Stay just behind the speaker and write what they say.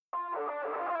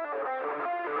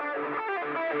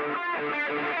All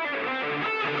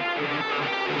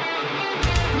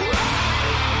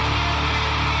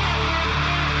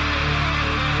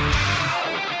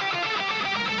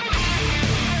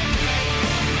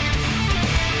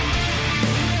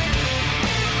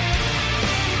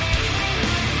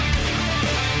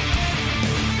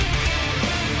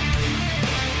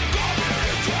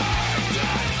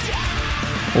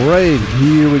right,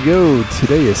 here we go.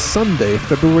 Today is Sunday,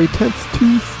 February 10th,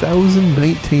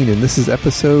 2019, and this is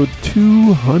episode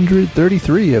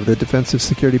 233 of the Defensive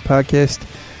Security Podcast.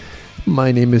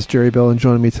 My name is Jerry Bell, and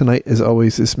joining me tonight, as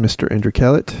always, is Mr. Andrew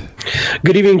Callett.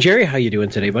 Good evening, Jerry. How you doing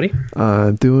today, buddy?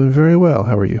 Doing very well.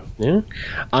 How are you? Yeah,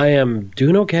 I am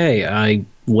doing okay. I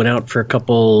went out for a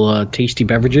couple tasty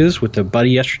beverages with a buddy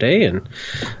yesterday, and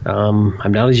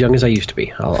I'm not as young as I used to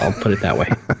be. I'll put it that way.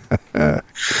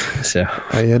 So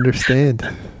I understand.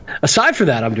 Aside from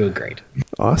that, I'm doing great.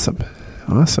 Awesome.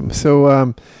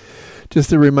 So,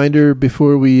 just a reminder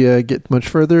before we get much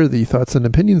further, the thoughts and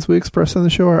opinions we express on the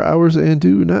show are ours and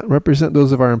do not represent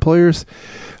those of our employers.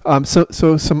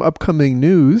 So some upcoming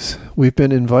news. We've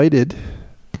been invited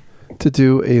to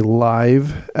do a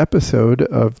live episode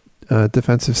of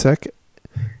Defensive Sec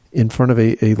in front of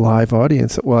a live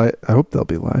audience. Well, I hope they'll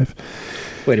be live.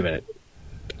 Wait a minute.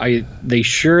 Are they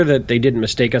sure that they didn't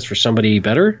mistake us for somebody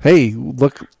better? Hey,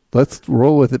 look, let's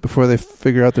roll with it before they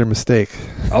figure out their mistake.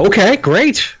 Okay,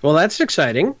 great. Well, that's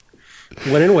exciting.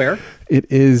 When and where? It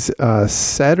is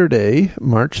Saturday,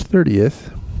 March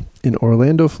 30th in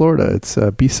Orlando, Florida. It's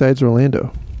B-Sides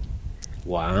Orlando.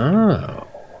 Wow.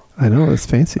 I know, it's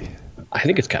fancy. I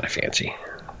think it's kind of fancy.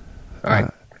 All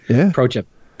right. Yeah. Pro tip.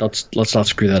 Let's not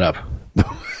screw that up.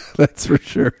 That's for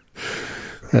sure.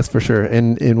 That's for sure.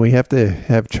 And we have to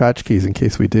have tchotchkes in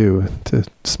case we do to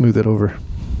smooth it over.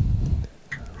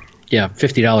 Yeah,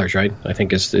 $50, right? I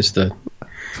think is the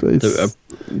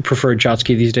preferred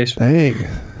tchotchke these days.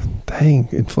 Dang,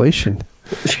 inflation.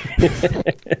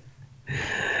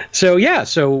 So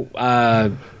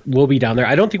we'll be down there.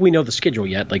 I don't think we know the schedule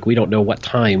yet. Like, we don't know what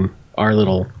time our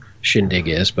little shindig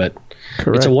is, but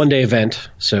correct. It's a one-day event,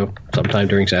 so sometime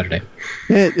during Saturday.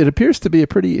 Yeah, it appears to be a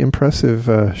pretty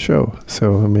impressive show.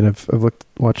 So, I mean, I've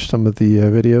watched some of the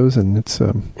videos, and it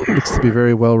looks to be a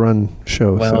very well-run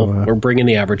show. Well, so, we're bringing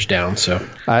the average down, so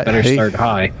better start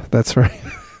high. That's right.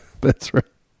 That's right.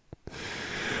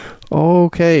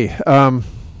 Okay.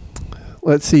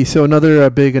 Let's see. So another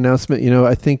big announcement.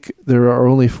 I think there are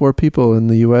only 4 people in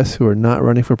the U.S. who are not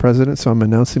running for president, so I'm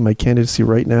announcing my candidacy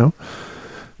right now.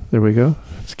 There we go.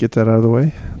 Let's get that out of the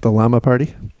way. The Llama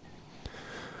Party.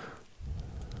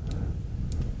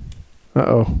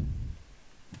 Uh-oh.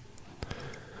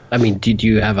 I mean, did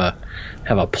you have a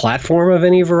platform of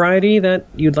any variety that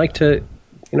you'd like to,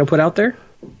 put out there?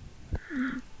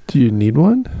 Do you need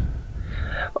one?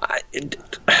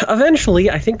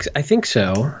 Eventually, I think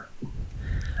so.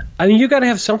 I mean, you got to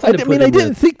have something to put in. I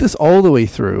didn't think this all the way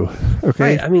through.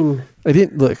 Okay. Right, I mean, I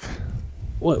didn't look.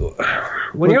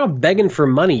 When you're out begging for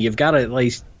money, you've got to at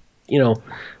least,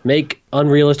 make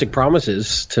unrealistic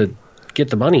promises to get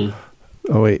the money.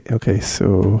 Oh, wait. Okay,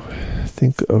 so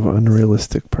think of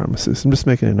unrealistic promises. I'm just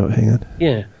making a note. Hang on.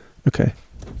 Yeah. Okay.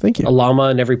 Thank you. A llama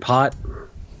in every pot?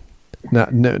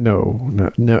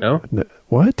 No.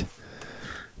 What?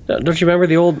 Don't you remember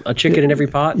the old a chicken in every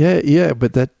pot? Yeah,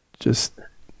 but that just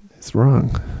is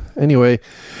wrong. Anyway.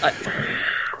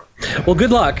 Well,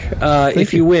 good luck.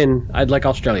 If you win, I'd like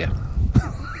Australia.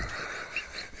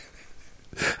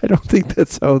 I don't think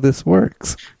that's how this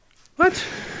works. What?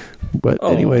 But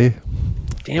anyway.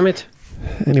 Damn it.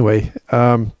 Anyway,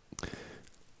 so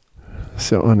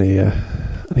on a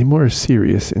more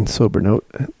serious and sober note,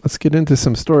 let's get into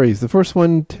some stories. The first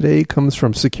one today comes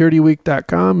from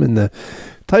SecurityWeek.com, and the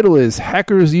title is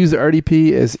Hackers Use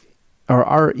RDP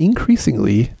are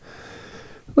increasingly...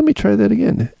 Let me try that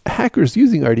again. Hackers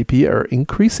using RDP are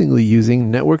increasingly using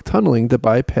network tunneling to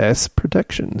bypass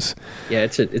protections. Yeah,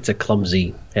 it's a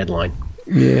clumsy headline.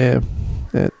 Yeah,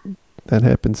 that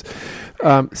happens.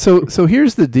 So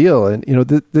here's the deal, and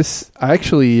this I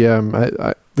actually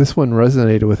this one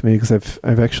resonated with me because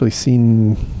I've actually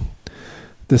seen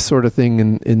this sort of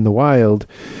thing in the wild.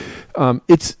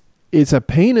 It's a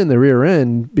pain in the rear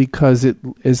end because it,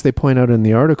 as they point out in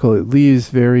the article, it leaves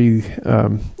very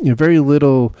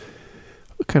little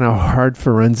kind of hard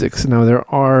forensics. Now, there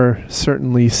are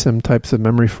certainly some types of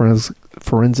memory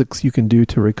forensics you can do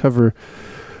to recover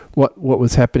what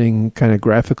was happening kind of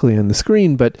graphically on the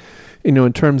screen, but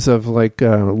in terms of like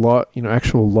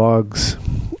actual logs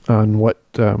on what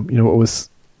was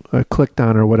clicked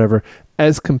on or whatever,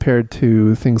 as compared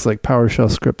to things like PowerShell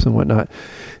scripts and whatnot,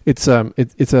 it's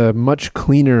a much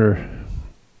cleaner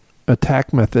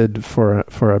attack method for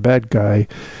a bad guy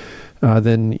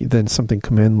than something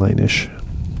command line-ish.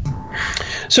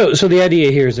 So the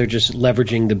idea here is they're just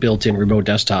leveraging the built-in remote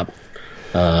desktop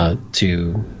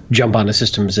to jump onto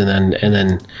systems and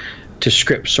then to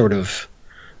script sort of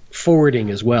forwarding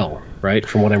as well, right?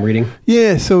 From what I'm reading.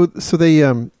 Yeah. So they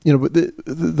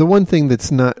the one thing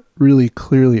that's not really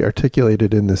clearly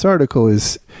articulated in this article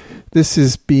is this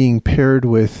is being paired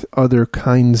with other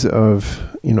kinds of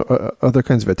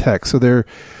attacks. So they're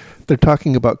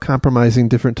talking about compromising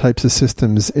different types of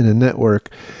systems in a network,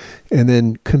 and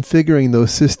then configuring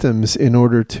those systems in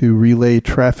order to relay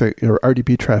traffic or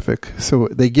RDP traffic. So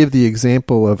they give the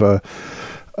example of a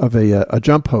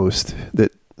jump host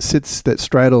that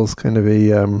straddles kind of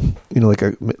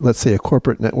let's say a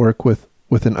corporate network with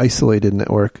an isolated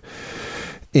network,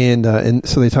 and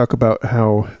so they talk about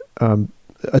how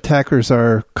attackers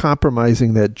are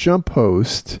compromising that jump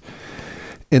host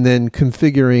and then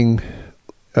configuring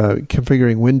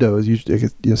Windows, usually I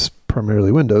guess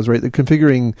primarily Windows, right? They're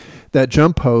configuring that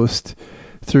jump host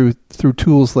through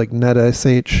tools like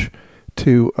NetSH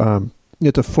to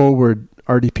forward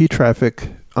RDP traffic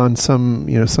on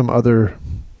some other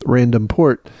random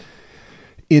port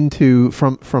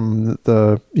from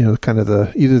the kind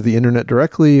of either the internet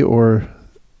directly or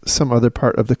some other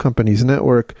part of the company's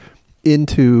network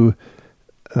into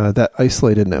that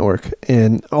isolated network,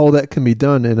 and all that can be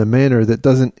done in a manner that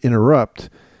doesn't interrupt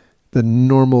the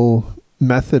normal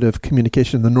method of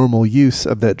communication, the normal use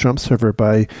of that jump server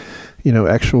by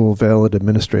actual valid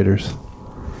administrators.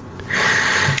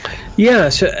 Yeah.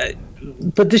 So,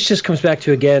 but this just comes back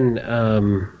to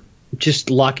again. Just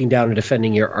locking down and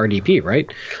defending your RDP,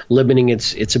 right? Limiting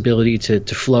its ability to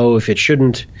flow if it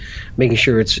shouldn't, making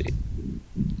sure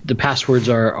the passwords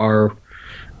are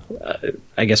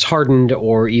I guess hardened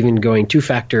or even going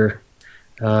two-factor,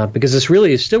 because this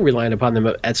really is still relying upon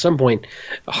them at some point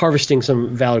harvesting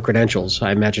some valid credentials,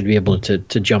 I imagine, to be able to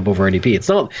jump over RDP.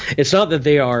 It's not that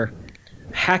they are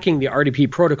hacking the RDP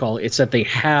protocol, it's that they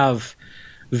have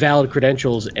valid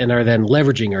credentials and are then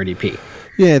leveraging RDP.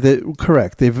 Yeah,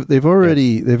 correct. They've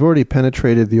already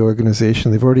penetrated the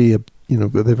organization. They've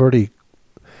already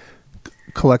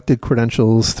collected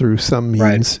credentials through some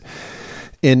means,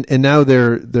 right. And now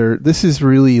this is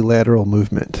really lateral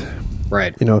movement,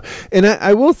 right? And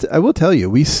I will tell you,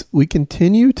 we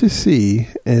continue to see,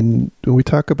 and we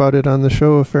talk about it on the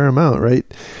show a fair amount, right?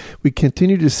 We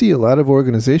continue to see a lot of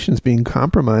organizations being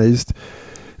compromised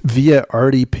via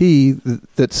RDP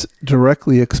that's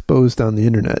directly exposed on the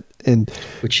internet, and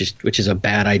which is a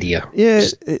bad idea. Yeah,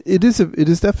 it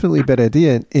is definitely a bad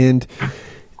idea, and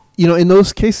in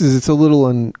those cases, it's a little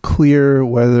unclear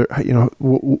whether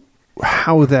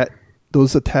how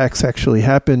those attacks actually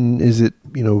happen. Is it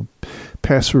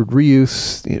password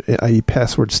reuse, i.e.,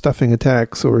 password stuffing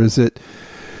attacks, or is it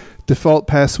default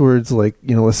passwords? Like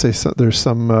let's say there's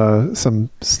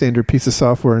some standard piece of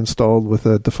software installed with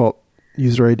a default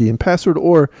user ID and password,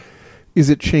 or is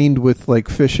it chained with like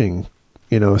phishing?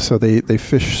 So they try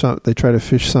to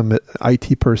phish some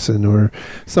IT person or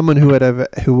someone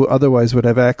who otherwise would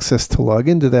have access to log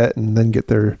into that and then get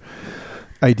their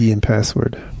ID and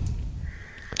password.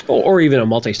 Or even a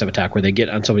multi-step attack where they get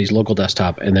on somebody's local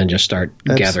desktop and then just start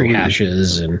gathering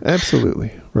hashes and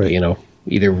absolutely right.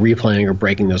 Either replaying or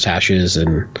breaking those hashes,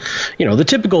 and the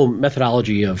typical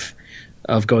methodology of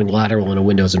going lateral in a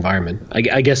Windows environment.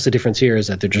 I guess the difference here is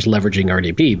that they're just leveraging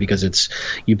RDP because it's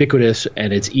ubiquitous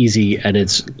and it's easy and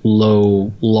it's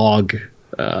low log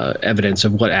evidence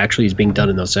of what actually is being done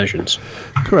in those sessions.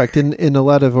 Correct. And a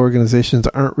lot of organizations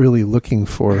aren't really looking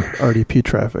for RDP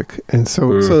traffic. And so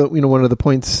one of the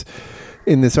points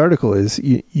in this article is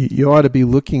you ought to be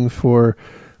looking for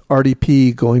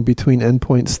RDP going between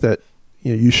endpoints that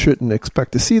you shouldn't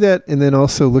expect to see that, and then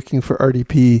also looking for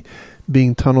RDP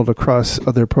being tunneled across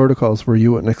other protocols where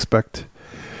you wouldn't expect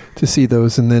to see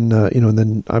those, and then and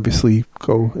then obviously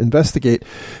go investigate.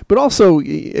 But also,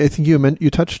 I think you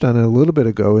touched on it a little bit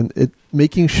ago, and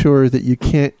making sure that you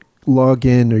can't log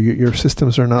in, or your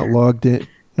systems are not logged in,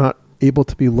 not able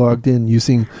to be logged in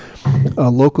using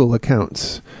local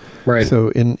accounts. Right. So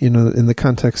in the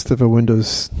context of a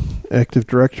Windows Active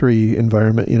Directory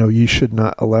environment, you should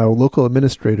not allow local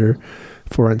administrator,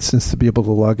 for instance, to be able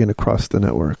to log in across the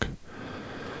network.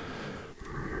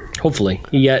 Hopefully.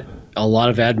 Yet a lot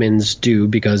of admins do,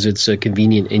 because it's a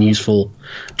convenient and useful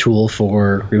tool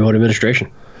for remote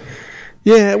administration.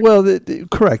 Yeah, well,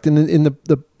 correct. And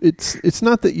it's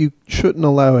not that you shouldn't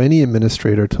allow any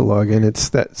administrator to log in. It's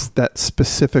that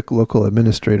specific local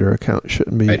administrator account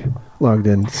shouldn't be logged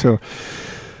in. So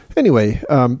anyway,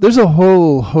 there's a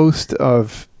whole host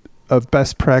of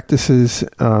best practices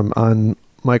on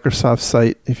Microsoft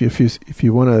site. If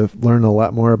you want to learn a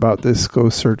lot more about this, go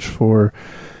search for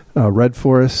Red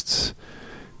Forests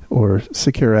or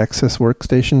Secure Access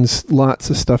Workstations. Lots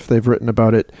of stuff they've written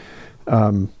about it.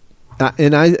 And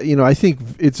I think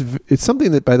it's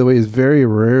something that, by the way, is very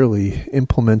rarely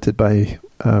implemented by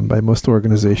most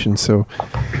organizations. So,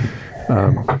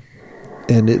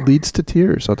 and it leads to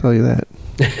tears. I'll tell you that.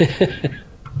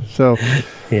 So,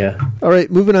 yeah. All right,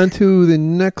 moving on to the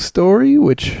next story,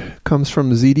 which comes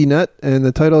from ZDNet, and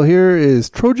the title here is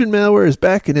 "Trojan Malware is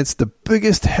back, and it's the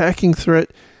biggest hacking threat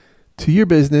to your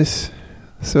business."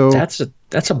 So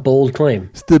that's a bold claim.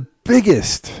 It's the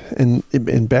biggest and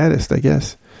baddest, I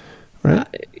guess. Right?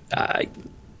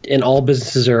 And all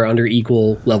businesses are under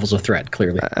equal levels of threat,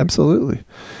 clearly. Absolutely.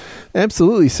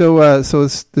 So,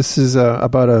 this is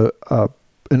about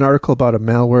an article about a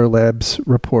Malware Labs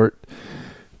report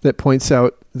that points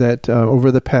out that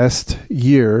over the past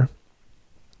year,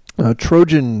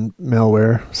 Trojan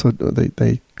malware, so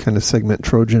they kind of segment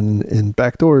Trojan and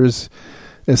backdoors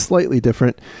as slightly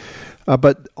different,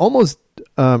 but almost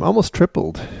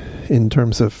tripled in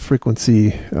terms of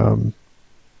frequency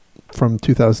from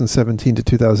 2017 to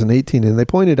 2018. And they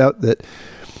pointed out that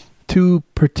two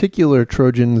particular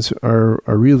Trojans are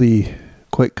really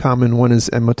quite common. One is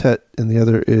Emotet and the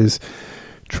other is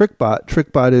TrickBot.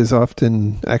 TrickBot is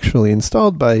often actually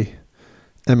installed by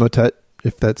Emotet,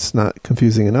 if that's not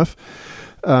confusing enough.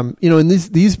 And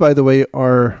these, by the way,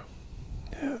 are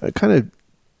kind of,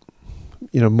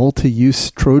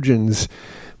 multi-use Trojans.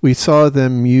 We saw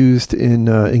them used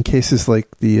in cases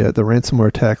like the ransomware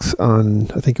attacks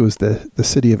on, I think it was the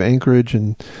city of Anchorage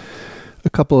and a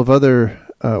couple of other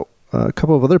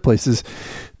places.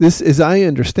 This, as I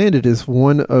understand it, is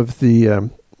one of the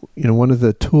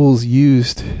tools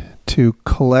used to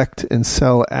collect and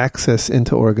sell access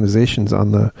into organizations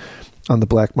on the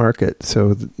black market.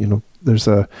 So there's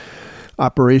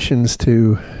operations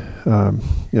to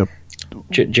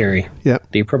Jerry. Yeah.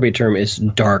 The appropriate term is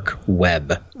dark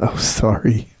web. Oh,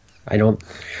 sorry.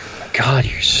 God,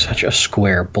 you're such a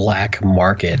square black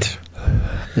market.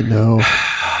 I know.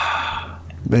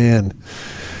 Man.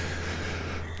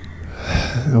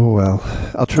 Oh well.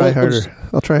 I'll try harder.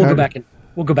 We'll harder.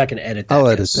 We'll go back and edit that. I'll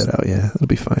edit that out, yeah. It'll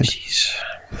be fine. Jeez.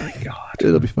 My God.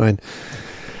 It'll be fine.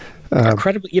 That's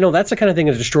the kind of thing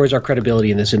that destroys our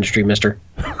credibility in this industry, mister.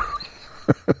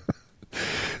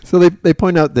 So they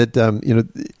point out that,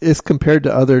 as compared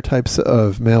to other types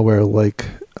of malware like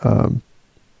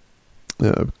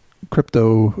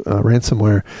crypto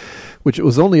ransomware, which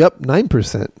was only up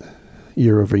 9%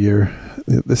 year over year,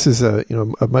 this is a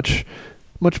much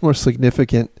more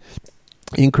significant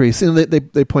increase. And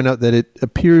they point out that it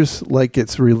appears like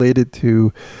it's related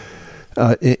to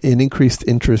an increased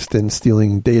interest in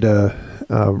stealing data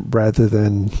rather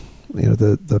than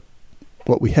the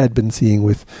what we had been seeing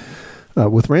with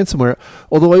ransomware.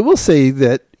 Although I will say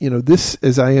that this,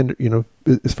 as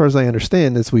far as I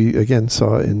understand, as we again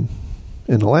saw in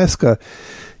Alaska,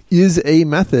 is a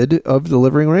method of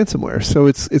delivering ransomware. So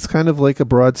it's kind of like a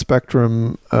broad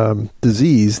spectrum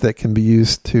disease that can be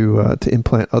used to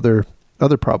implant other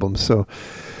problems. So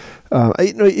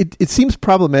it seems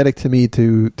problematic to me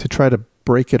to try to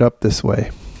break it up this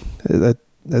way.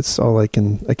 That's all I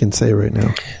can say right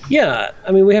now. Yeah,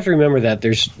 I mean, we have to remember that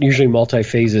there's usually multiple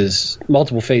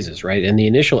phases, right? And the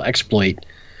initial exploit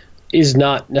is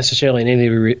not necessarily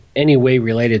in any way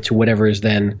related to whatever is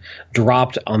then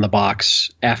dropped on the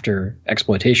box after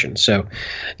exploitation. So,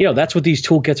 that's what these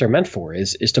toolkits are meant for,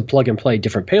 is to plug and play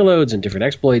different payloads and different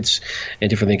exploits and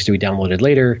different things to be downloaded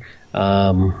later,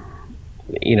 so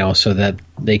that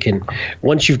they can,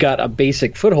 once you've got a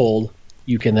basic foothold,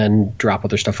 you can then drop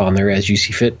other stuff on there as you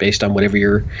see fit based on whatever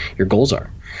your goals are.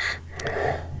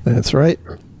 That's right.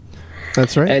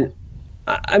 And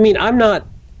I mean, I'm not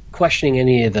questioning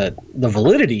any of the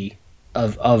validity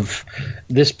of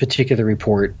this particular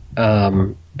report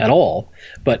at all,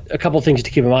 but a couple of things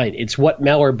to keep in mind. It's what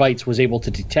Malwarebytes was able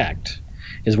to detect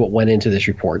is what went into this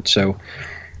report. So,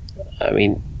 I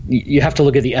mean, you have to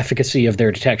look at the efficacy of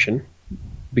their detection,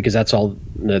 because that's all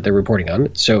that they're reporting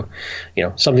on. So,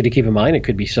 something to keep in mind. It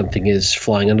could be something is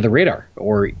flying under the radar,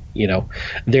 or,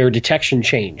 their detection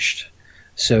changed.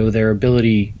 So their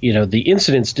ability, the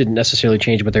incidents didn't necessarily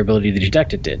change, but their ability to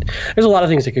detect it did. There's a lot of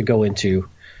things that could go into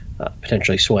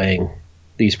potentially swaying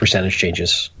these percentage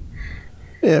changes.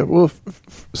 Yeah, well,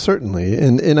 certainly.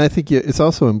 And I think it's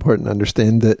also important to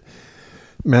understand that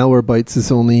Malwarebytes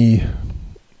is only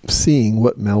seeing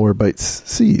what Malwarebytes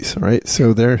sees, right?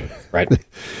 So they're right.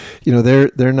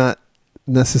 They're not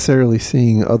necessarily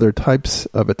seeing other types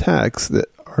of attacks that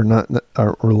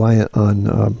are reliant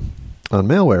on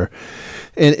malware,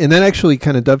 and that actually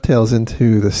kind of dovetails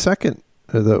into the second,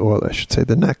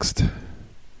 the next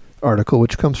article,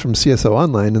 which comes from CSO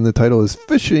Online, and the title is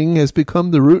 "Phishing Has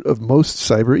Become the Root of Most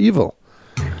Cyber Evil."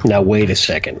 Now wait a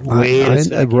second.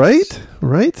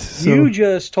 Right. So, you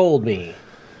just told me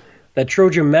that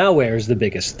Trojan malware is the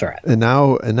biggest threat, and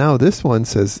now this one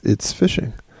says it's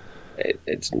phishing.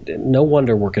 It's no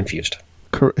wonder we're confused.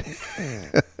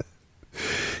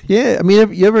 Yeah, I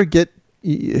mean, you ever get?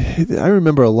 I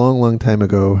remember a long time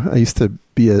ago, I used to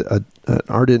be an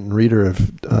ardent reader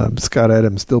of Scott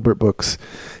Adams Dilbert books,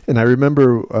 and I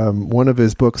remember one of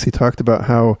his books. He talked about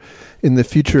how in the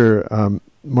future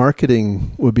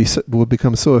marketing would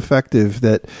become so effective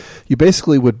that you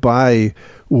basically would buy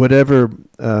whatever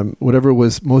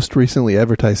was most recently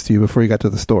advertised to you before you got to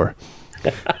the store.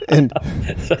 And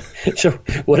so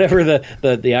whatever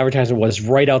the advertisement was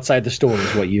right outside the store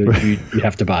is what you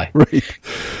have to buy.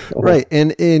 Right.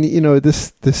 And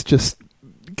this just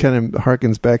kind of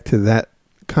harkens back to that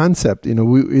concept.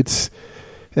 It's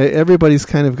everybody's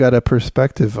kind of got a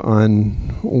perspective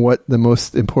on what the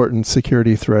most important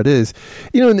security threat is.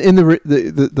 And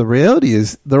the reality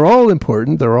is they're all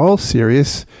important. They're all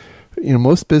serious.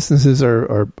 Most businesses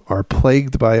are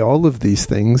plagued by all of these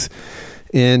things.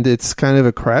 And it's kind of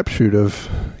a crapshoot of,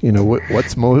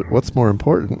 what's more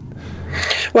important.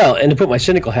 Well, and to put my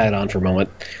cynical hat on for a moment,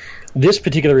 this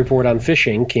particular report on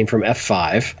phishing came from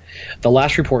F5. The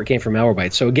last report came from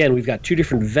Malwarebytes. So again, we've got two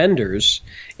different vendors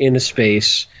in the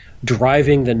space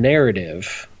driving the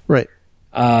narrative. Right.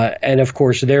 And of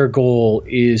course, their goal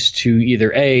is to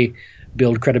either A,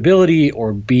 build credibility,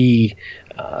 or B,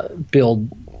 build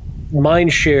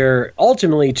mind share,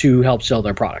 ultimately to help sell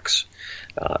their products.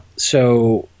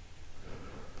 So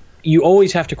you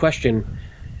always have to question,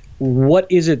 what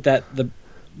is it that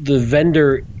the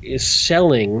vendor is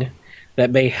selling that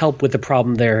may help with the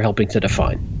problem they're helping to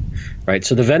define, right?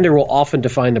 So the vendor will often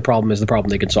define the problem as the problem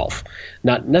they can solve,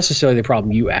 not necessarily the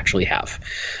problem you actually have.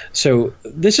 So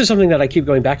this is something that I keep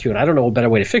going back to, and I don't know a better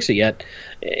way to fix it yet.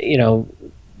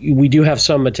 We do have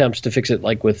some attempts to fix it,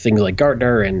 like with things like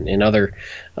Gartner and other,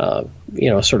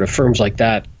 sort of firms like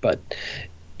that, but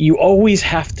you always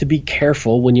have to be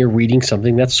careful when you're reading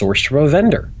something that's sourced from a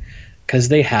vendor, because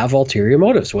they have ulterior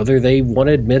motives, whether they want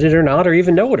to admit it or not, or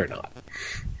even know it or not.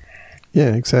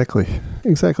 Yeah, exactly.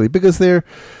 Because they're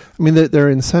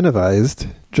incentivized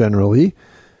generally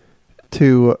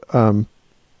to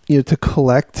to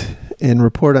collect and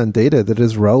report on data that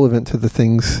is relevant to the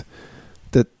things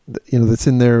that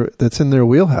that's in their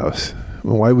wheelhouse.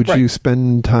 Why would you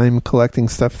spend time collecting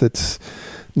stuff that's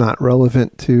not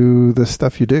relevant to the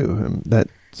stuff you do? That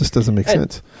just doesn't make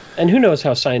sense. And who knows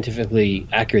how scientifically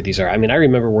accurate these are. I mean, I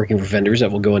remember working for vendors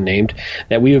that will go unnamed,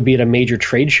 that we would be at a major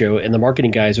trade show and the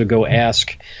marketing guys would go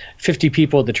ask 50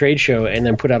 people at the trade show and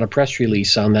then put out a press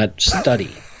release on that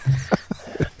study.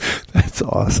 That's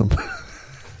awesome.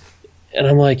 And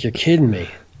I'm like, you're kidding me.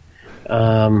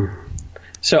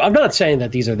 So I'm not saying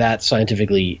that these are that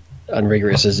scientifically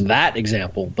unrigorous as that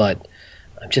example, but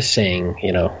I'm just saying,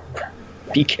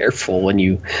 be careful when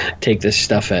you take this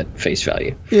stuff at face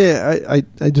value. Yeah,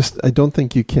 I don't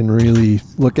think you can really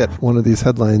look at one of these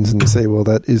headlines and say, well,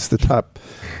 that is the top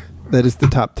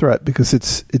threat, because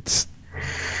it's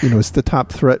the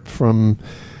top threat from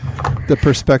the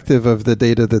perspective of the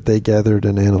data that they gathered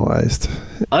and analyzed.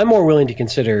 I'm more willing to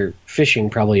consider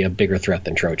phishing probably a bigger threat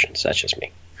than Trojans. That's just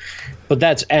me. But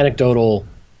that's anecdotal,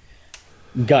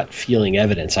 gut feeling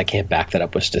evidence. I can't back that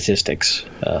up with statistics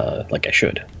like I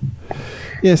should.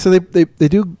 Yeah, so they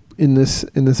do in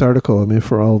this article. I mean,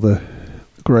 for all the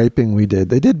griping we did,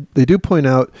 they do point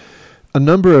out a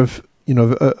number of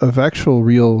of actual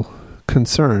real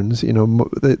concerns.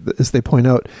 As they point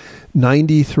out,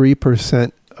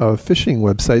 93% of phishing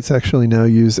websites actually now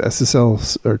use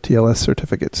SSL or TLS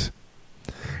certificates.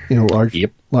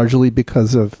 Largely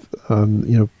because of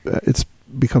it's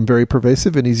become very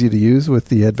pervasive and easy to use with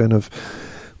the advent of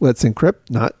Let's Encrypt.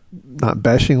 Not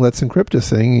bashing Let's Encrypt, just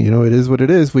saying it is what it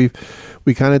is. We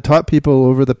kind of taught people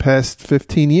over the past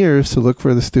 15 years to look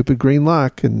for the stupid green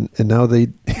lock, and now they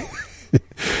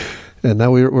and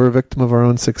now we're a victim of our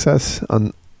own success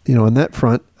on that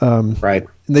front. Right.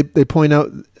 And they point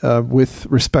out with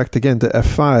respect again to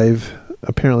F5.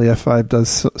 Apparently, F5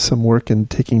 does some work in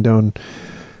taking down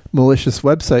malicious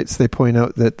websites. They point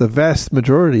out that the vast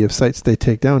majority of sites they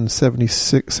take down,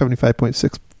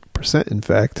 75.6%, in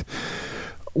fact,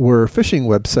 were phishing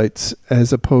websites,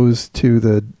 as opposed to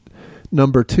the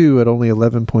number 2 at only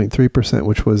 11.3%,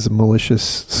 which was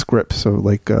malicious scripts, so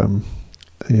like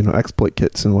exploit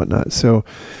kits and whatnot. So,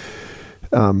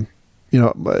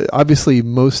 obviously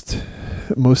most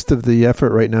most of the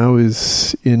effort right now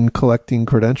is in collecting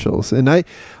credentials. And I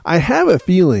have a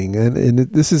feeling, and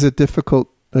this is a difficult,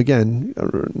 again,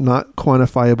 not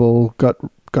quantifiable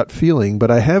gut feeling,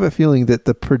 but I have a feeling that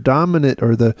the predominant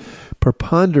or the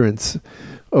preponderance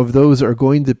of those are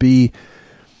going to be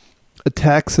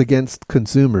attacks against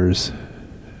consumers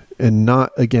and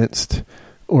not against,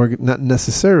 or not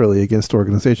necessarily against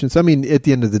organizations. I mean, at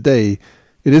the end of the day,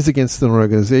 it is against an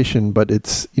organization, but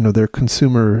it's,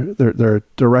 their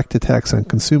direct attacks on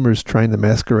consumers trying to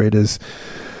masquerade as,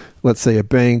 let's say, a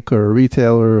bank or a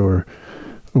retailer or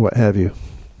what have you.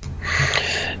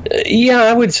 Yeah,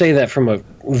 I would say that from a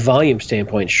volume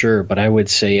standpoint, sure, but I would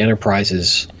say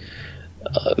enterprises,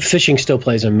 phishing still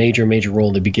plays a major role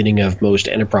in the beginning of most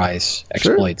enterprise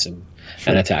exploits and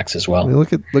attacks as well. I mean,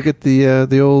 look at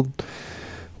the old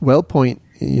WellPoint,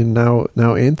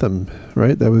 now Anthem,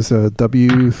 right? That was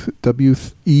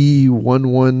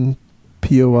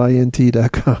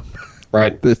WE11POINT.com.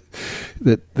 Right.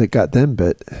 that got them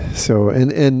bit. So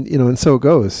and so it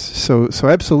goes. So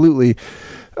absolutely.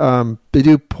 They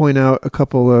do point out a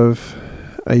couple of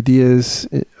ideas,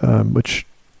 which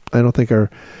I don't think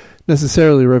are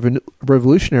necessarily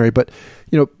revolutionary, but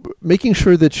making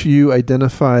sure that you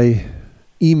identify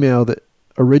email that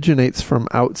originates from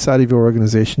outside of your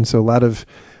organization. So a lot of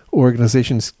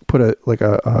organizations put the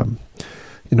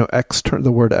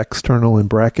word external in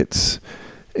brackets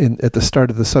at the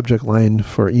start of the subject line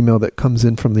for email that comes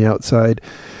in from the outside.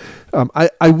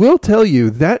 I will tell you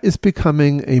that is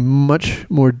becoming a much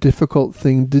more difficult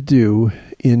thing to do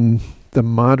in the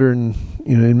modern,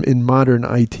 in modern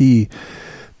IT,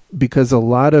 because a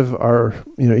lot of our,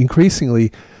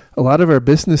 increasingly, a lot of our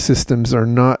business systems are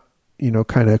not,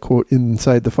 kind of quote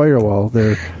inside the firewall.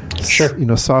 They're,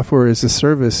 software as a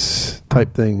service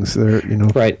type things. They're,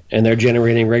 right, and they're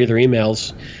generating regular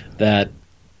emails that,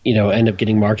 end up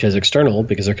getting marked as external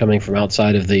because they're coming from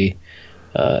outside of the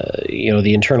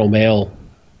the internal mail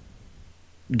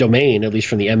domain, at least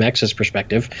from the MX's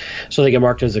perspective. So they get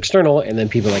marked as external, and then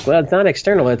people are like, well, it's not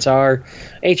external, it's our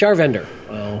HR vendor.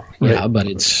 Well, yeah, but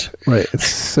it's right.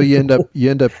 So you end up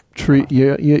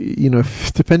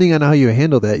depending on how you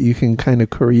handle that, you can kind of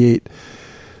create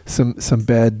some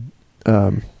bad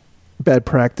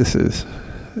practices.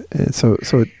 And so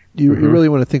you really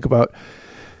want to think about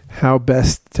how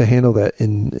best to handle that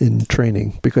in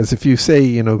training. Because if you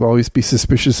say, always be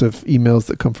suspicious of emails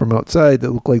that come from outside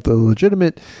that look like they're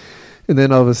legitimate, and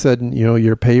then all of a sudden,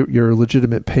 your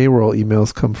legitimate payroll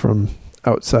emails come from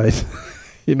outside,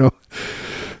 you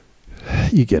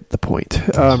get the point.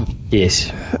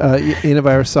 Yes.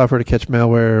 Antivirus software to catch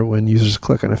malware when users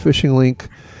click on a phishing link.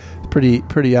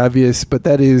 Pretty obvious, but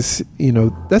that is,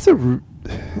 that's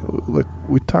look,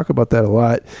 we talk about that a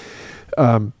lot.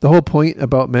 The whole point of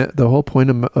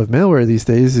malware these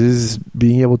days is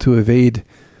being able to evade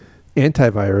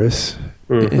antivirus,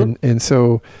 and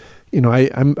so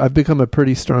I've become a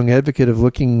pretty strong advocate of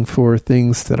looking for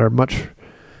things that are much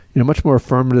more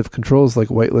affirmative controls like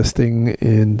whitelisting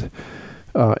and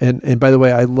by the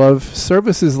way, I love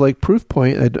services like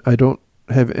Proofpoint. I don't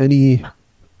have any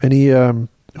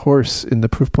horse in the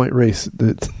Proofpoint race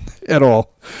at all.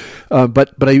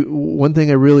 But one thing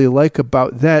I really like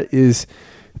about that is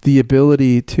the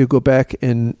ability to go back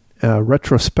and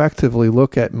retrospectively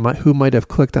look at who might have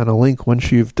clicked on a link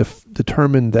once you've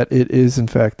determined that it is in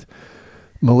fact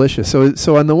malicious.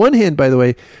 So on the one hand, by the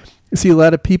way, you see a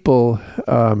lot of people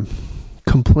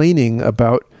complaining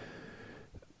about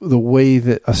the way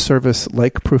that a service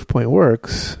like Proofpoint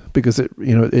works, because it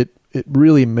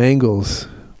really mangles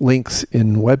links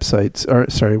in websites,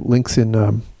 links in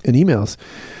emails.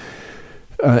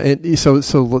 And so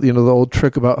the old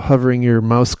trick about hovering your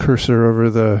mouse cursor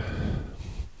over the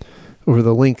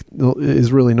link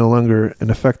is really no longer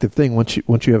an effective thing once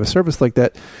you have a service like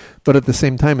that. But at the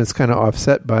same time, it's kind of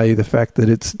offset by the fact that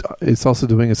it's also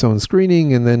doing its own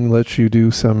screening and then lets you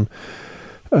do some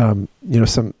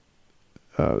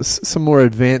more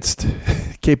advanced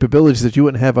capabilities that you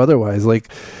wouldn't have otherwise. Like,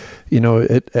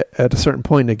 at a certain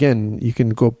point, again, you can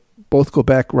go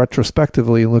back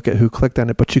retrospectively and look at who clicked on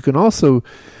it, but you can also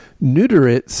neuter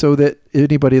it so that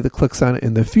anybody that clicks on it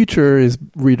in the future is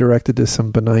redirected to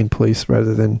some benign place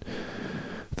rather than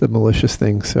the malicious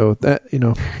thing. So that,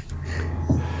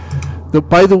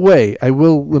 by the way,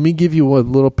 let me give you a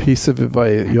little piece of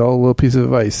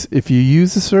advice. If you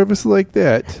use a service like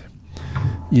that,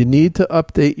 you need to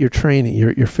update your training,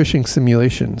 your phishing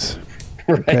simulations.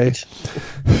 Okay? Right.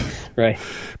 Right.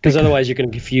 Because otherwise you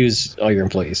can confuse all your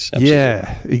employees. Absolutely.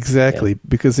 Yeah, exactly. Yeah.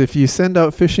 Because if you send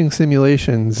out phishing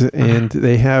simulations and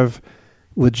they have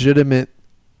legitimate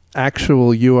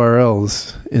actual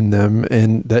URLs in them,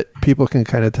 and that people can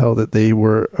kind of tell that they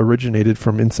were originated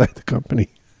from inside the company,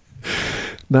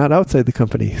 not outside the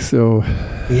company. So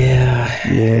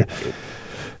yeah.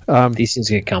 These things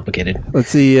get complicated. Let's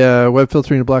see. Web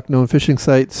filtering to block known phishing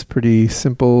sites, pretty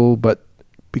simple, but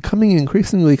becoming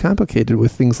increasingly complicated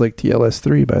with things like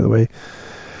TLS3, by the way.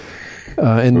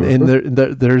 And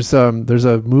there's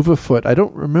a move afoot. I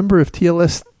don't remember if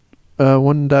TLS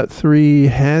 1.3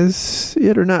 has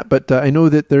it or not, but I know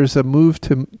that there's a move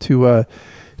to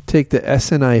take the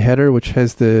SNI header, which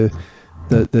has the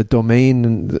domain,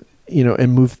 and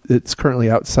and move it's currently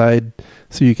outside,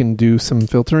 so you can do some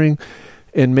filtering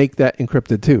and make that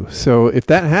encrypted too. So if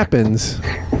that happens,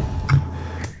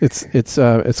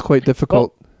 it's quite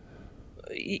difficult. Well,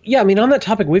 yeah, I mean, on that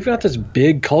topic, we've got this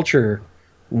big culture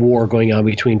war going on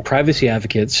between privacy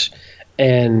advocates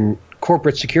and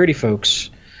corporate security folks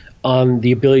on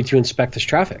the ability to inspect this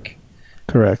traffic.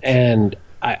 Correct. And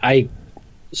I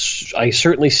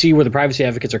certainly see where the privacy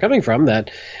advocates are coming from,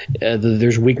 that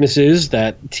there's weaknesses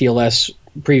that TLS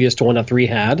previous to 1.3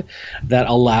 had that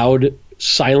allowed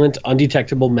silent,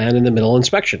 undetectable man-in-the-middle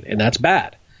inspection, and that's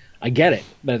bad. I get it.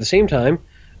 But at the same time,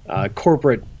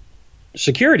 corporate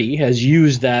security has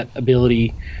used that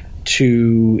ability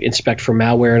to inspect for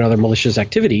malware and other malicious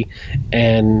activity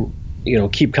and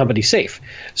keep companies safe.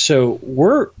 So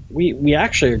we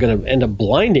actually are going to end up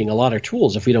blinding a lot of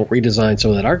tools if we don't redesign some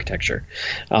of that architecture.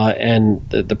 And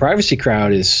the privacy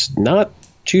crowd is not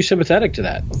too sympathetic to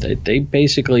that. They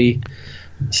basically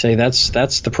say that's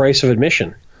the price of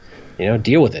admission.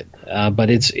 Deal with it. But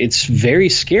it's very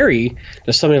scary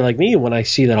to somebody like me when I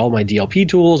see that all my DLP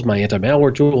tools, my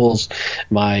anti-malware tools,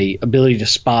 my ability to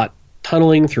spot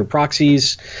tunneling through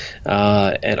proxies,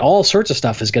 and all sorts of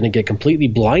stuff is going to get completely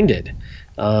blinded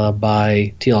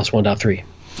by TLS 1.3.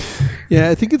 Yeah,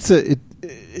 I think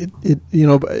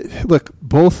look,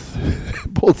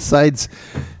 both sides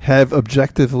have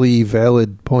objectively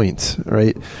valid points,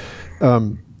 right?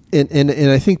 And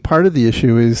I think part of the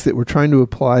issue is that we're trying to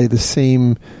apply the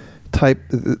same type,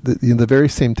 the very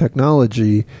same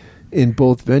technology in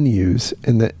both venues,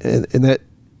 and that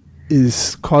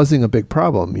is causing a big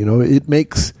problem. It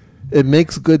makes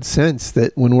good sense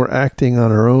that when we're acting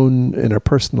on our own in our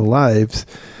personal lives,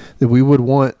 that we would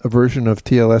want a version of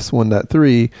TLS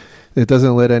 1.3 that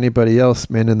doesn't let anybody else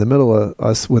man in the middle of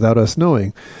us without us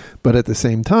knowing. But at the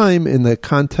same time, in the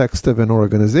context of an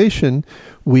organization,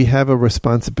 we have a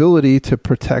responsibility to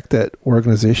protect that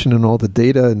organization and all the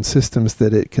data and systems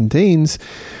that it contains.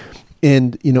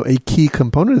 And, a key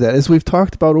component of that, as we've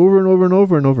talked about over and over and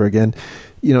over and over again,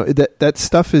 that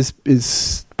stuff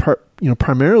is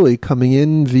primarily coming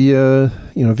in via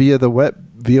the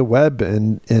web,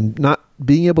 and not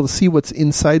being able to see what's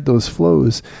inside those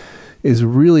flows is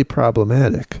really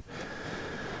problematic.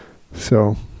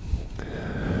 So,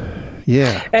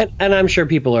 yeah. And I'm sure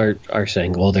people are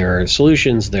saying, well, there are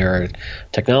solutions, there are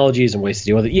technologies and ways to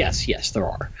deal with it. Yes, there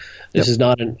are. This is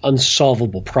not an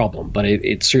unsolvable problem, but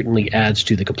it certainly adds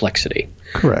to the complexity.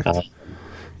 Correct.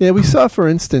 Yeah, we saw, for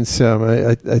instance,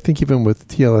 I think even with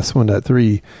TLS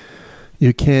 1.3,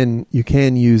 you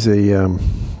can use a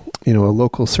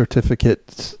local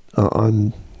certificate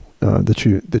on that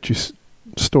you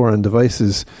store on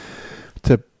devices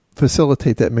to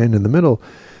facilitate that man in the middle.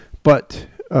 But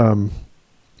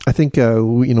I think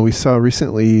we saw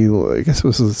recently, I guess it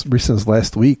was as recent as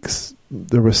last week,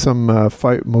 there was some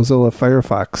Mozilla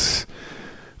Firefox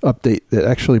update that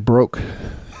actually broke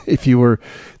if you were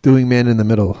doing man in the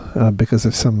middle because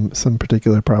of some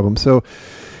particular problem. So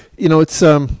it's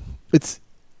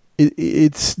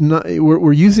not,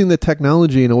 we're using the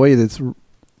technology in a way that's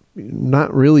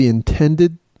not really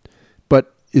intended,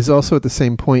 but is also at the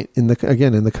same point in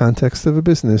the context of a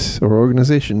business or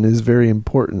organization is very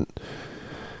important.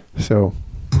 So,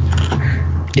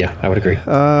 yeah, I would agree.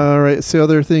 All right. So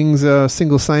other things,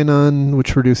 single sign-on,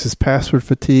 which reduces password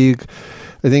fatigue.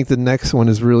 I think the next one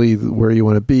is really where you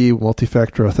want to be,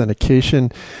 multi-factor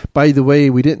authentication. By the way,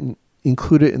 we didn't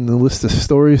include it in the list of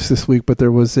stories this week, but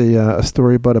there was a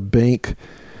story about a bank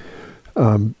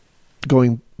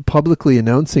going publicly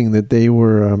announcing that they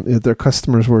were their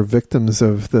customers were victims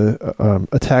of the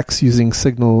attacks using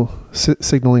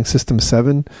signaling system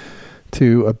 7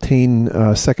 to obtain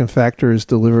second factors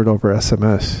delivered over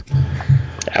SMS.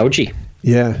 Ouchie.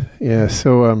 Yeah.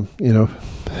 So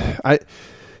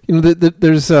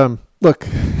there's look,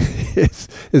 as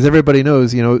everybody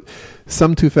knows,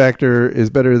 some two-factor is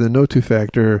better than no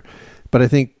two-factor, but I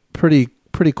think pretty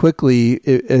quickly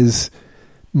as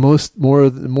more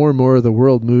and more of the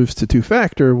world moves to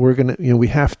two-factor, we're gonna we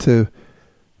have to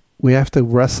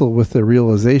wrestle with the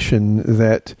realization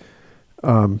that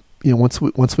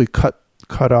once we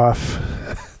cut off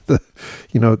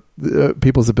the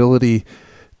people's ability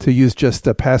to use just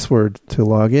a password to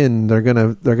log in, they're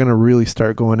gonna really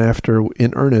start going after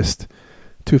in earnest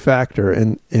two-factor,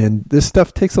 and this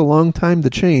stuff takes a long time to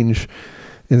change,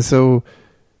 and so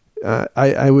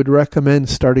I would recommend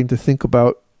starting to think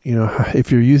about,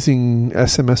 if you're using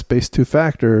SMS-based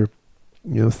two-factor,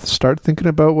 start thinking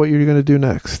about what you're going to do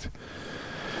next.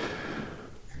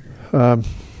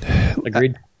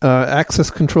 Agreed.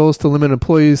 Access controls to limit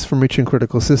employees from reaching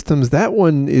critical systems. That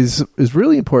one is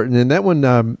really important, and that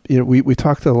one we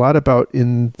talked a lot about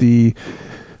in the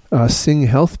Sing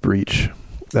Health breach.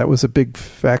 That was a big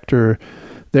factor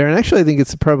there, and actually I think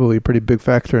it's probably a pretty big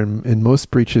factor in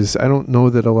most breaches. I don't know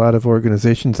that a lot of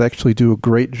organizations actually do a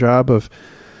great job of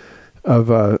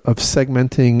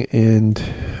segmenting and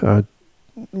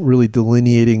really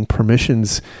delineating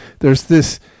permissions. There's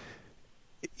this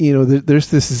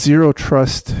zero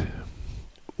trust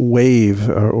wave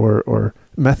or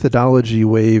methodology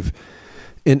wave,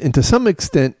 and to some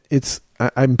extent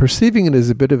I'm perceiving it as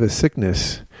a bit of a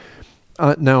sickness.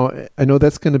 Now I know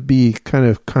that's going to be kind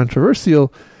of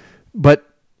controversial, but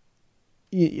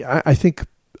I think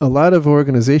a lot of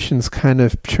organizations kind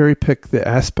of cherry pick the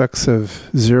aspects of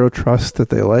zero trust that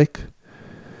they like,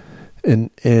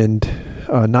 and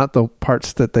not the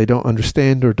parts that they don't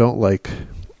understand or don't like,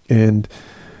 and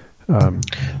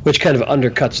which kind of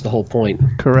undercuts the whole point.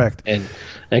 Correct, and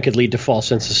could lead to false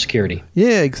sense of security.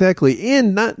 Yeah, exactly,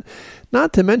 and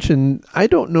not to mention, I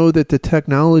don't know that the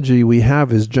technology we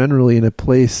have is generally in a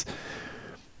place,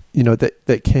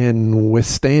 that can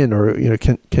withstand or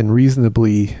can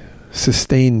reasonably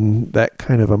sustain that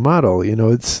kind of a model.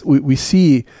 We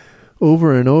see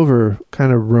over and over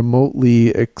kind of remotely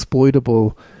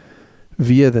exploitable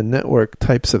via the network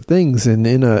types of things, and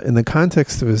in the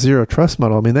context of a zero trust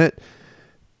model, I mean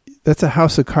that's a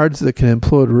house of cards that can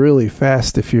implode really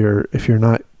fast if you're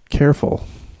not careful.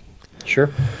 Sure.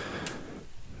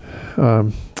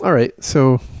 All right,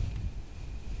 so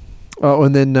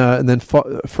and then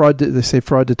fraud. They say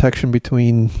fraud detection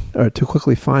to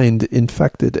quickly find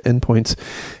infected endpoints,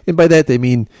 and by that they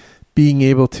mean being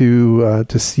able to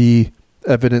see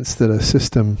evidence that a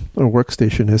system or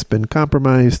workstation has been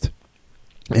compromised,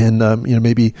 and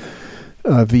maybe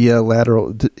via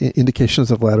lateral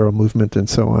indications of lateral movement and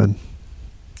so on.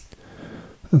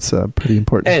 That's pretty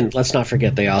important. And let's not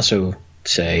forget, they also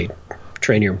say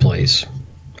train your employees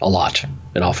a lot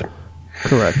and often.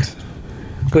 Correct.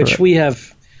 Which we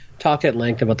have talked at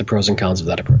length about the pros and cons of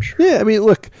that approach. Yeah, I mean,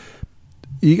 look,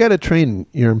 you got to train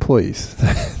your employees.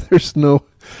 There's no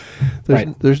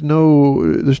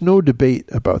debate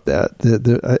about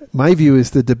that. My view is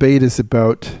the debate is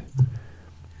about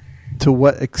to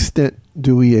what extent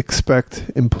do we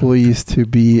expect employees to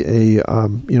be a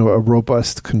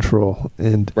robust control,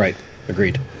 and right.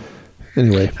 Agreed.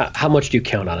 Anyway, how much do you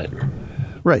count on it?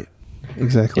 Right.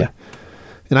 Exactly. Yeah.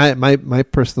 And my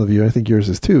personal view, I think yours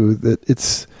is too, that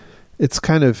it's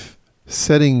kind of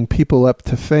setting people up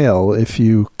to fail if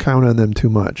you count on them too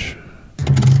much.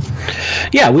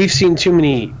 Yeah, we've seen too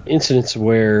many incidents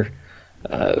where,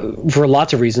 for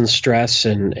lots of reasons, stress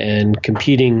and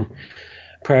competing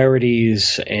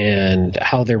priorities and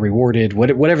how they're rewarded,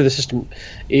 whatever the system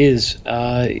is,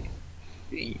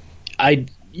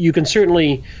 you can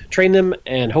certainly train them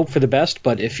and hope for the best,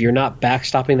 but if you're not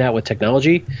backstopping that with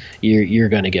technology, you're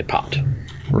going to get popped.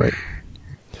 Right.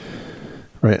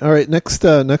 All right. Next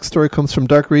story comes from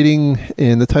Dark Reading,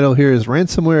 and the title here is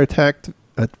Ransomware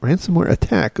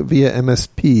Attack via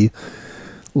MSP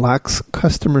locks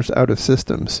customers out of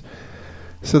systems.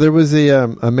 So there was a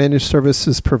managed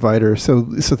services provider. So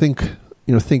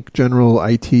think general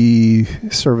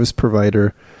IT service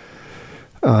provider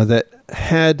that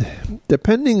had,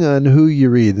 depending on who you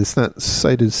read, it's not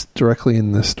cited directly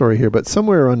in the story here, but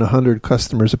somewhere around 100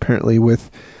 customers apparently,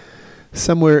 with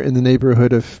somewhere in the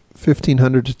neighborhood of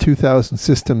 1,500 to 2,000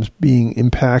 systems being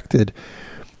impacted.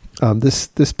 This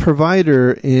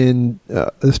provider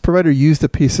used a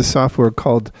piece of software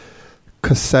called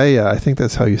Kaseya. I think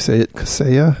that's how you say it,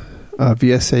 Kaseya,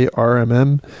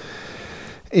 VSARMM,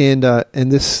 and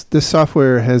this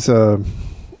software has a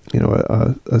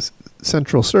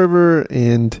central server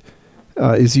and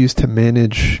is used to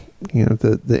manage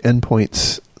the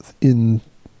endpoints in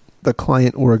the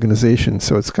client organization.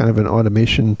 So it's kind of an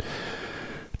automation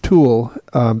tool.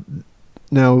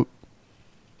 Now,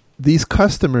 these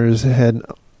customers had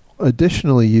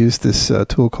additionally used this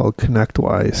tool called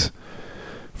ConnectWise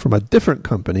from a different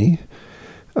company,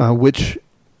 which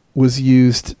was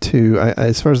used to,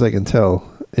 as far as I can tell,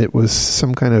 it was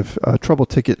some kind of trouble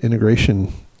ticket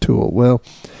integration tool. Well,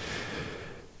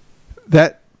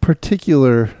 that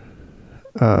particular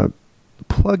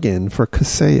plugin for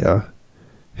Kaseya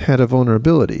had a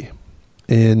vulnerability,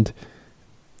 and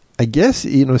I guess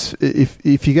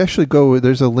if you actually go,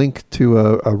 there's a link to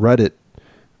a Reddit,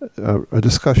 a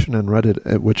discussion on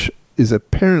Reddit, which is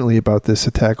apparently about this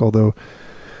attack, although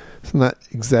it's not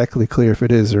exactly clear if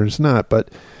it is or it's not, but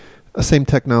same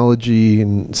technology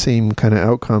and same kind of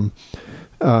outcome.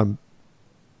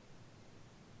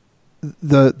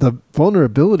 The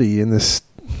vulnerability in this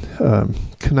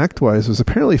ConnectWise was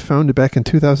apparently found back in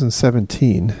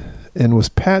 2017 and was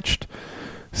patched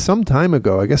some time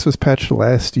ago. I guess it was patched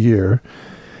last year.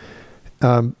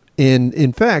 And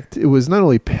in fact, it was not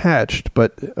only patched,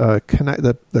 but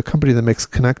the company that makes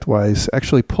ConnectWise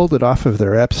actually pulled it off of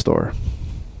their app store.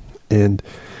 And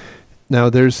now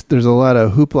there's a lot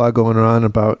of hoopla going on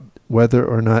about whether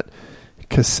or not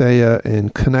Kaseya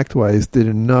and ConnectWise did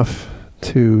enough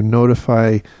to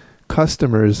notify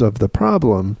customers of the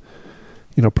problem,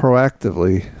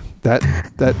 proactively.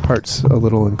 That part's a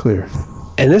little unclear.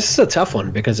 And this is a tough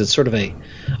one because it's sort of a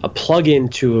plug-in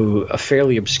to a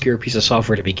fairly obscure piece of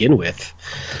software to begin with.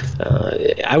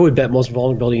 I would bet most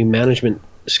vulnerability management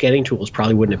scanning tools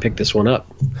probably wouldn't have picked this one up.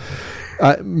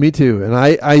 Me too. And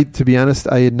I, to be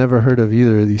honest, I had never heard of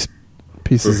either of these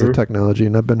pieces of technology,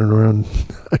 and I've been around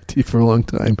IT for a long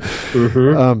time.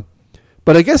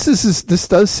 But I guess this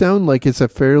does sound like it's a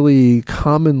fairly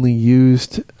commonly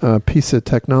used piece of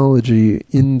technology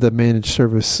in the managed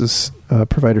services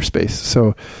provider space.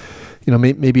 So,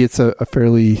 maybe it's a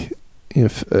fairly,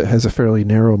 has a fairly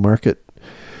narrow market.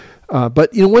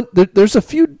 But there's a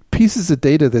few pieces of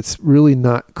data that's really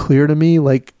not clear to me,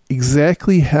 like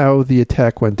exactly how the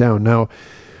attack went down. Now,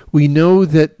 we know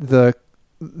that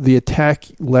the attack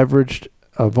leveraged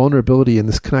a vulnerability in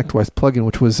this ConnectWise plugin,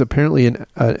 which was apparently an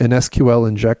SQL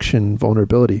injection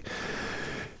vulnerability,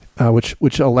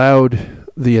 which allowed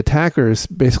the attackers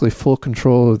basically full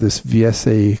control of this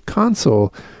VSA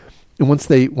console. And once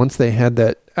they had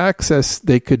that access,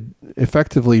 they could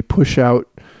effectively push out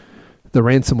the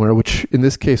ransomware, which in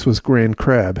this case was Grand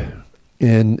Crab.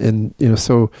 And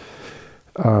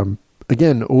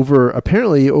again, over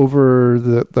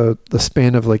the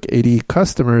span of like 80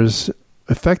 customers,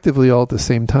 effectively all at the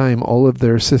same time, all of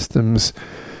their systems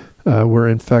were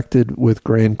infected with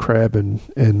Grand Crab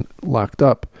and locked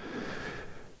up.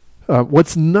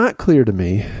 What's not clear to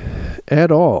me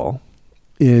at all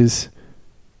is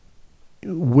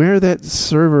where that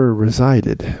server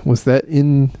resided. Was that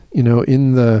in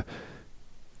the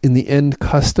end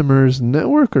customer's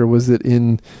network, or was it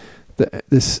in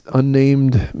this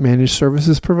unnamed managed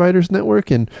services provider's network?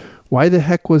 And why the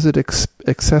heck was it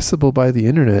accessible by the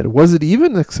internet? Was it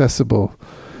even accessible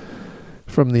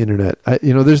from the internet?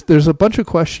 There's a bunch of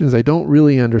questions I don't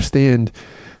really understand.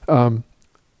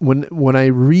 When I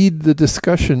read the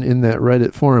discussion in that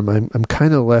Reddit forum, I'm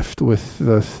kind of left with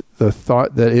the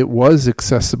thought that it was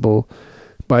accessible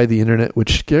by the internet,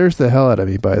 which scares the hell out of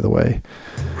me, by the way.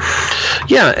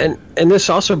 Yeah, and this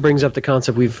also brings up the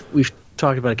concept we've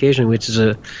talked about occasionally, which is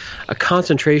a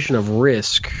concentration of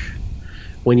risk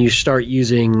when you start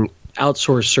using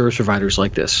outsourced service providers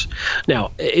like this.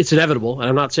 Now, it's inevitable, and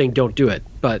I'm not saying don't do it,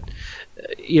 but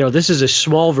this is a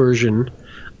small version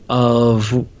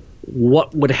of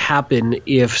what would happen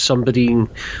if somebody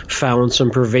found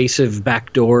some pervasive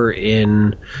backdoor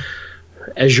in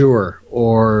Azure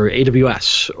or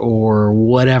AWS or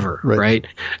whatever, right?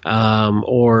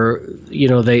 Or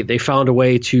they found a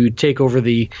way to take over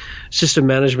the system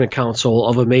management console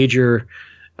of a major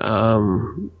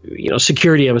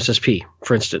security MSSP,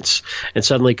 for instance, and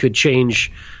suddenly could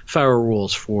change firewall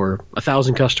rules for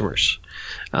 1,000 customers.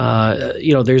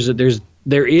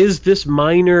 There is this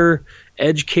minor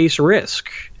edge case risk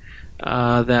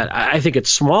that I think it's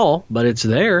small, but it's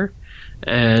there.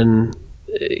 And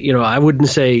I wouldn't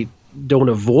say don't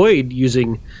avoid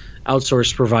using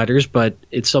outsourced providers, but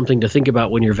it's something to think about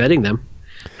when you're vetting them.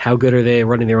 How good are they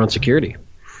running their own security?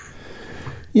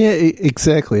 Yeah,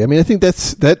 exactly. I mean, I think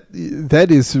that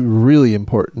is really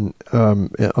important.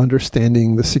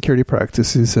 Understanding the security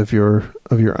practices of your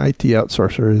IT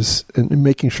outsourcers and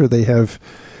making sure they have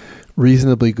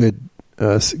reasonably good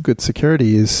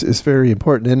security is very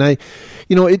important. And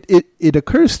it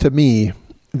occurs to me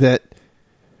that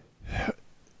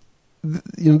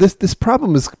this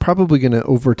problem is probably going to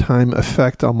over time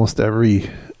affect almost every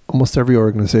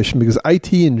organization, because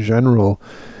IT in general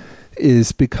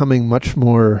is becoming much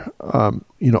more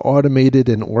automated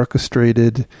and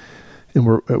orchestrated, and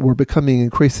we're becoming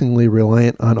increasingly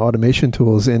reliant on automation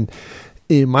tools. And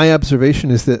my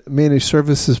observation is that managed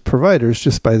services providers,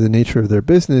 just by the nature of their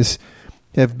business,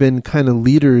 have been kind of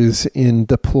leaders in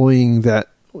deploying that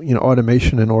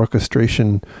automation and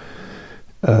orchestration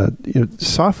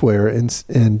software,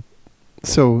 and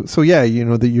so yeah,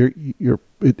 that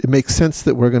it makes sense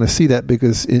that we're going to see that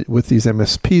because with these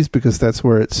MSPs, because that's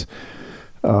where it's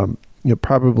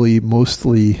probably most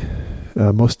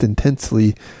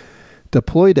intensely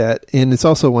deployed at, and it's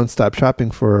also one-stop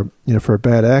shopping for a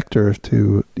bad actor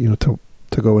to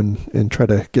go and try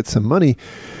to get some money,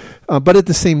 but at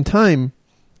the same time,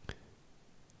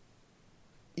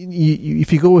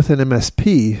 if you go with an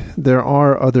MSP, there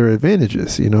are other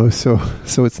advantages, so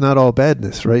it's not all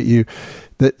badness, right?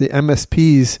 The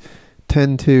MSPs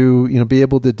tend to be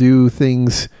able to do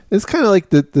things. It's kind of like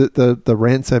the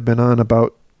rants I've been on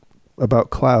about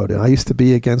cloud. And I used to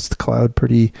be against cloud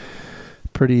pretty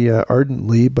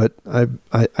ardently, but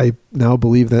I now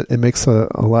believe that it makes a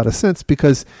lot of sense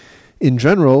because in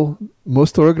general,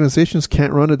 most organizations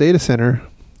can't run a data center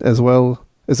as well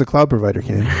as a cloud provider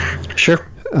can. Sure.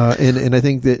 And I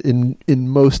think that in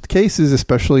most cases,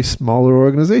 especially smaller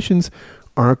organizations,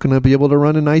 aren't going to be able to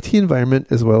run an IT environment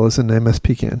as well as an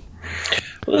MSP can.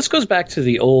 Well, this goes back to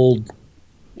the old,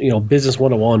 business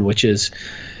 101, which is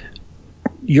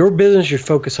your business should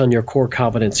focus on your core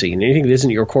competency. And anything that isn't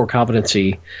your core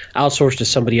competency, outsource to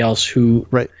somebody else who,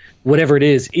 right, whatever it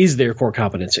is their core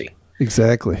competency.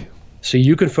 Exactly. So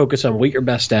you can focus on what you're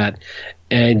best at,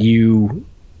 and you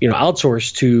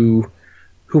outsource to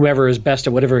whomever is best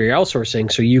at whatever you're outsourcing,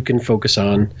 so you can focus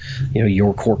on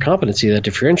your core competency that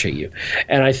differentiate you.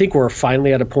 And I think we're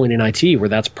finally at a point in IT where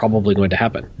that's probably going to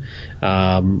happen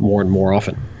more and more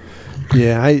often.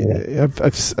 Yeah,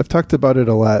 I've talked about it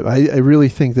a lot. I really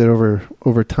think that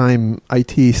over time,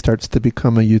 IT starts to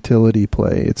become a utility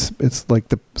play. It's going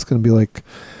to be like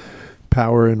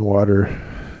power and water.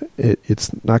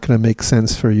 It's not going to make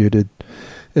sense for you to,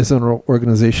 as an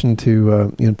organization,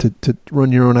 to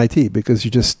run your own IT because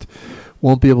you just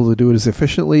won't be able to do it as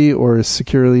efficiently or as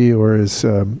securely or as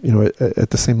at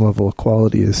the same level of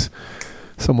quality as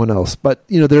someone else. But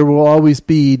there will always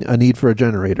be a need for a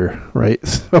generator, right?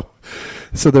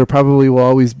 So there probably will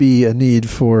always be a need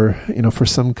for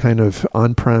some kind of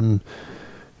on-prem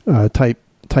type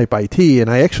IT, and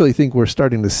I actually think we're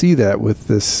starting to see that with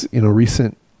this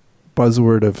recent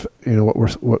buzzword of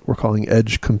what we're calling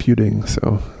edge computing.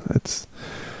 So that's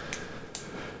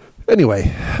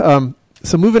anyway.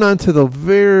 So moving on to the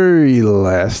very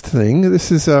last thing.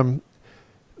 This is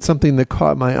something that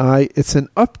caught my eye. It's an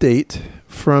update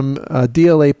from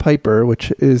DLA Piper,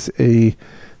 which is I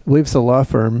believe it's a law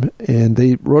firm, and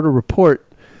they wrote a report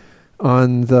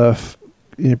on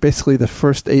basically the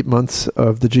first 8 months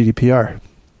of the GDPR,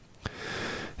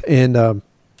 and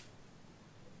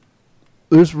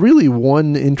there's really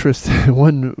one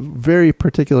very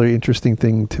particularly interesting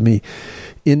thing to me.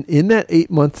 In that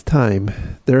 8-month time,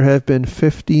 there have been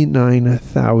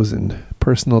 59,000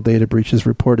 personal data breaches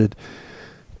reported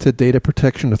to data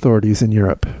protection authorities in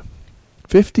Europe.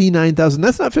 59,000.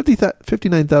 That's not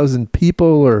 59,000 people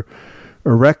or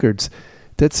records.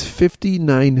 That's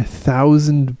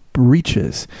 59,000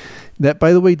 breaches. That,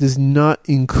 by the way, does not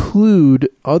include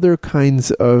other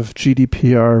kinds of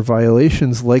GDPR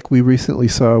violations like we recently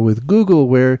saw with Google,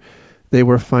 where they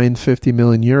were fined €50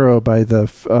 million by the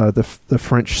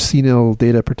French CNIL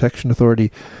Data Protection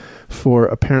Authority for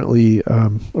apparently,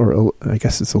 or I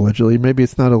guess it's allegedly, maybe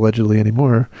it's not allegedly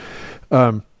anymore,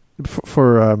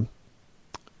 for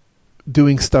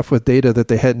doing stuff with data that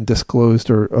they hadn't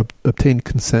disclosed or obtained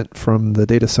consent from the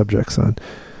data subjects on.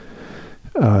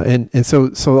 And so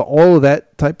all of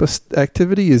that type of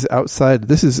activity is outside.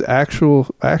 This is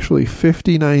actually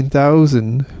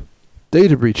 59,000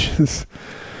 data breaches,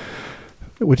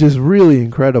 which is really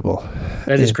incredible.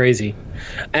 That is crazy.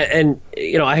 And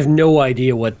I have no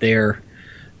idea what their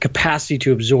capacity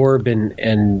to absorb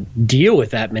and deal with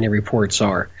that many reports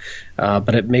are.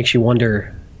 But it makes you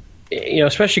wonder,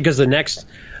 especially because the next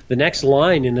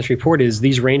line in this report is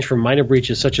these range from minor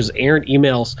breaches such as errant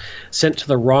emails sent to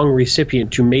the wrong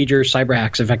recipient to major cyber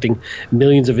hacks affecting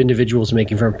millions of individuals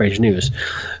making front page news.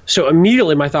 So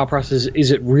immediately my thought process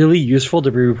is it really useful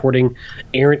to be reporting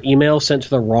errant emails sent to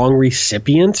the wrong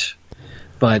recipient?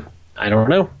 But I don't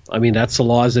know. I mean, that's the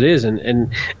law as it is.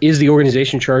 And is the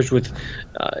organization charged with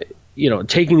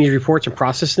taking these reports and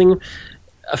processing them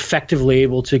effectively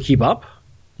able to keep up?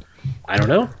 I don't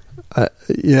know. I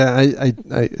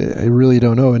really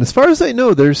don't know. And as far as I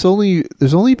know, there's only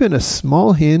been a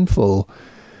small handful,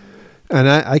 and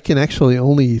I can actually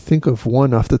only think of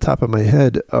one off the top of my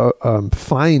head,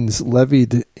 fines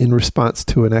levied in response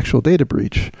to an actual data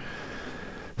breach.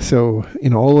 So,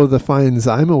 all of the fines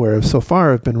I'm aware of so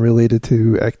far have been related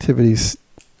to activities,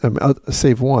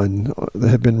 save one, that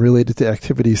have been related to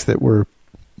activities that were,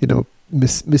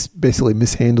 basically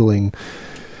mishandling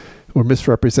or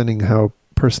misrepresenting how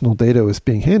personal data was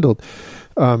being handled.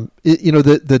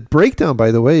 The breakdown,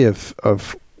 by the way,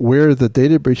 of where the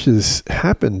data breaches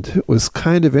happened was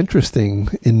kind of interesting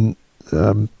in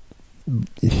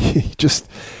just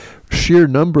sheer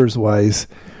numbers wise.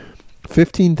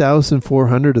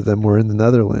 15,400 of them were in the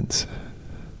Netherlands,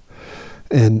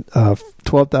 and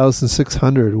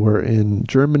 12,600 were in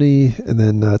Germany, and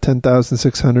then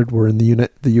 10,600 were in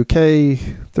the UK,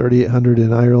 3,800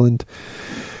 in Ireland.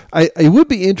 It would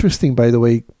be interesting, by the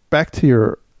way, back to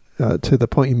your to the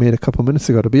point you made a couple minutes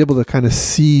ago, to be able to kind of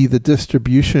see the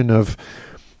distribution of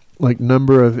like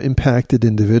number of impacted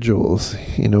individuals.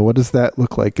 What does that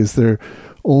look like? Is there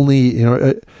only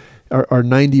are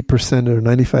 90% or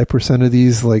 95% of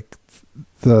these like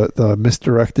the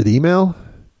misdirected email,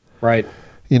 right?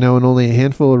 And only a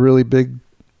handful of really big,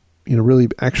 really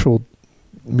actual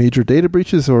major data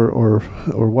breaches, or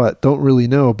what? Don't really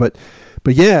know, but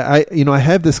yeah, I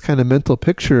have this kind of mental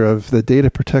picture of the data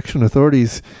protection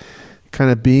authorities kind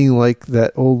of being like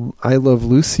that old I Love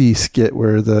Lucy skit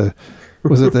where the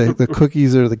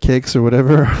cookies or the cakes or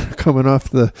whatever are coming off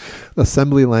the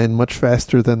assembly line much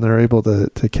faster than they're able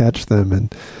to catch them.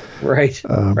 And right.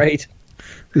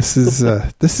 This is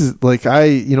like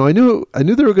I knew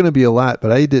there were going to be a lot,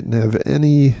 but I didn't have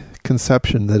any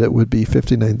conception that it would be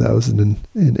 59,000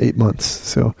 in 8 months.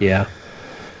 So yeah,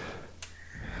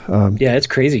 it's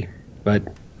crazy, but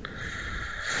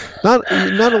not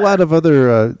a lot of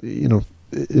other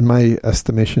in my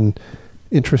estimation,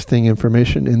 interesting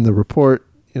information in the report.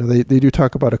 They do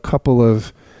talk about a couple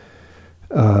of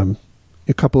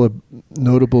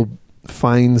notable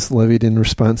fines levied in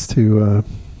response to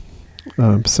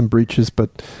some breaches, but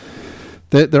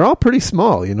they're all pretty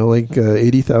small. Like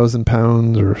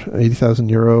 £80,000 or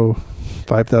 €80,000,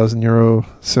 €5,000.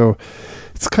 So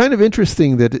it's kind of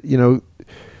interesting that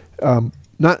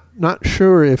not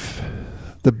sure if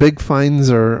the big fines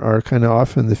are kind of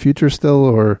off in the future still,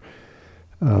 or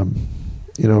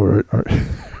or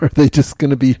are they just going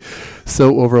to be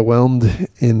so overwhelmed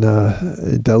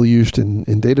deluged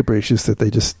in data breaches that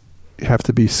they just have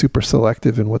to be super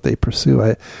selective in what they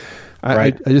pursue?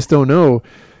 I just don't know.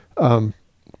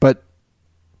 But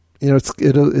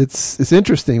it's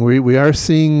interesting. We are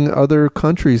seeing other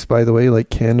countries, by the way,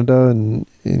 like Canada and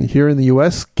here in the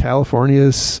U.S., California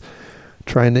is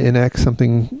trying to enact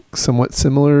something somewhat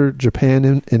similar.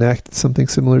 Japan enacted something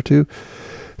similar too.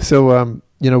 So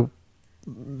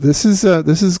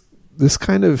this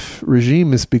kind of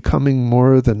regime is becoming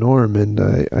more the norm, and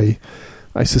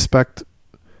I suspect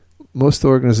most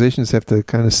organizations have to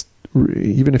kind of,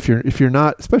 even if you're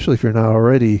not, especially if you're not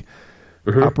already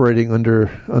operating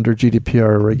under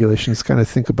GDPR regulations, kind of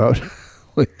think about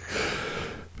like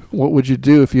what would you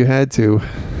do if you had to,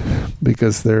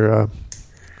 because they're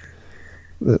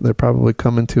probably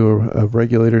coming to a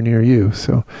regulator near you.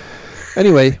 So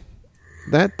anyway,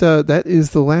 that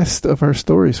is the last of our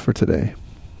stories for today.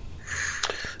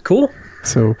 Cool.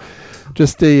 So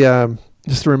just a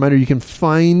reminder, you can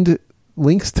find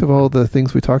links to all the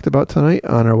things we talked about tonight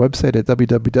on our website at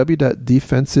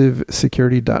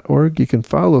www.defensivesecurity.org. You can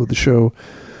follow the show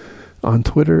on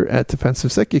Twitter at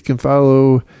DefensiveSec. You can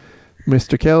follow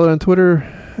Mr. Kallett on Twitter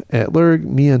at Lurg,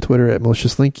 me on Twitter at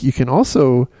MaliciousLink. You can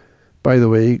also, by the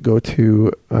way, go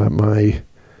to my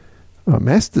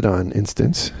Mastodon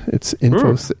instance. It's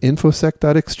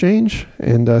infosec.exchange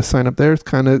and sign up there. It's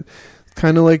kind of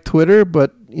like Twitter,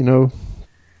 but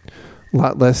a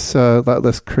lot less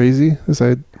crazy. That's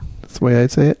the way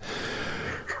I'd say it.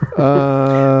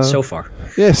 So far,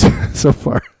 yes, so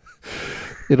far.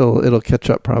 It'll catch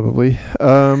up probably.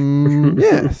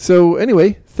 Yeah. So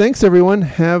anyway, thanks everyone.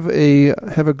 Have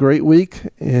a great week,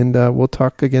 and we'll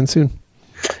talk again soon.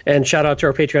 And shout out to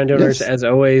our Patreon donors. Yes. As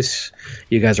always,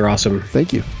 you guys are awesome.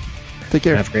 Thank you. Take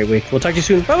care. Have a great week. We'll talk to you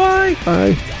soon. Bye-bye.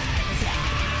 Bye.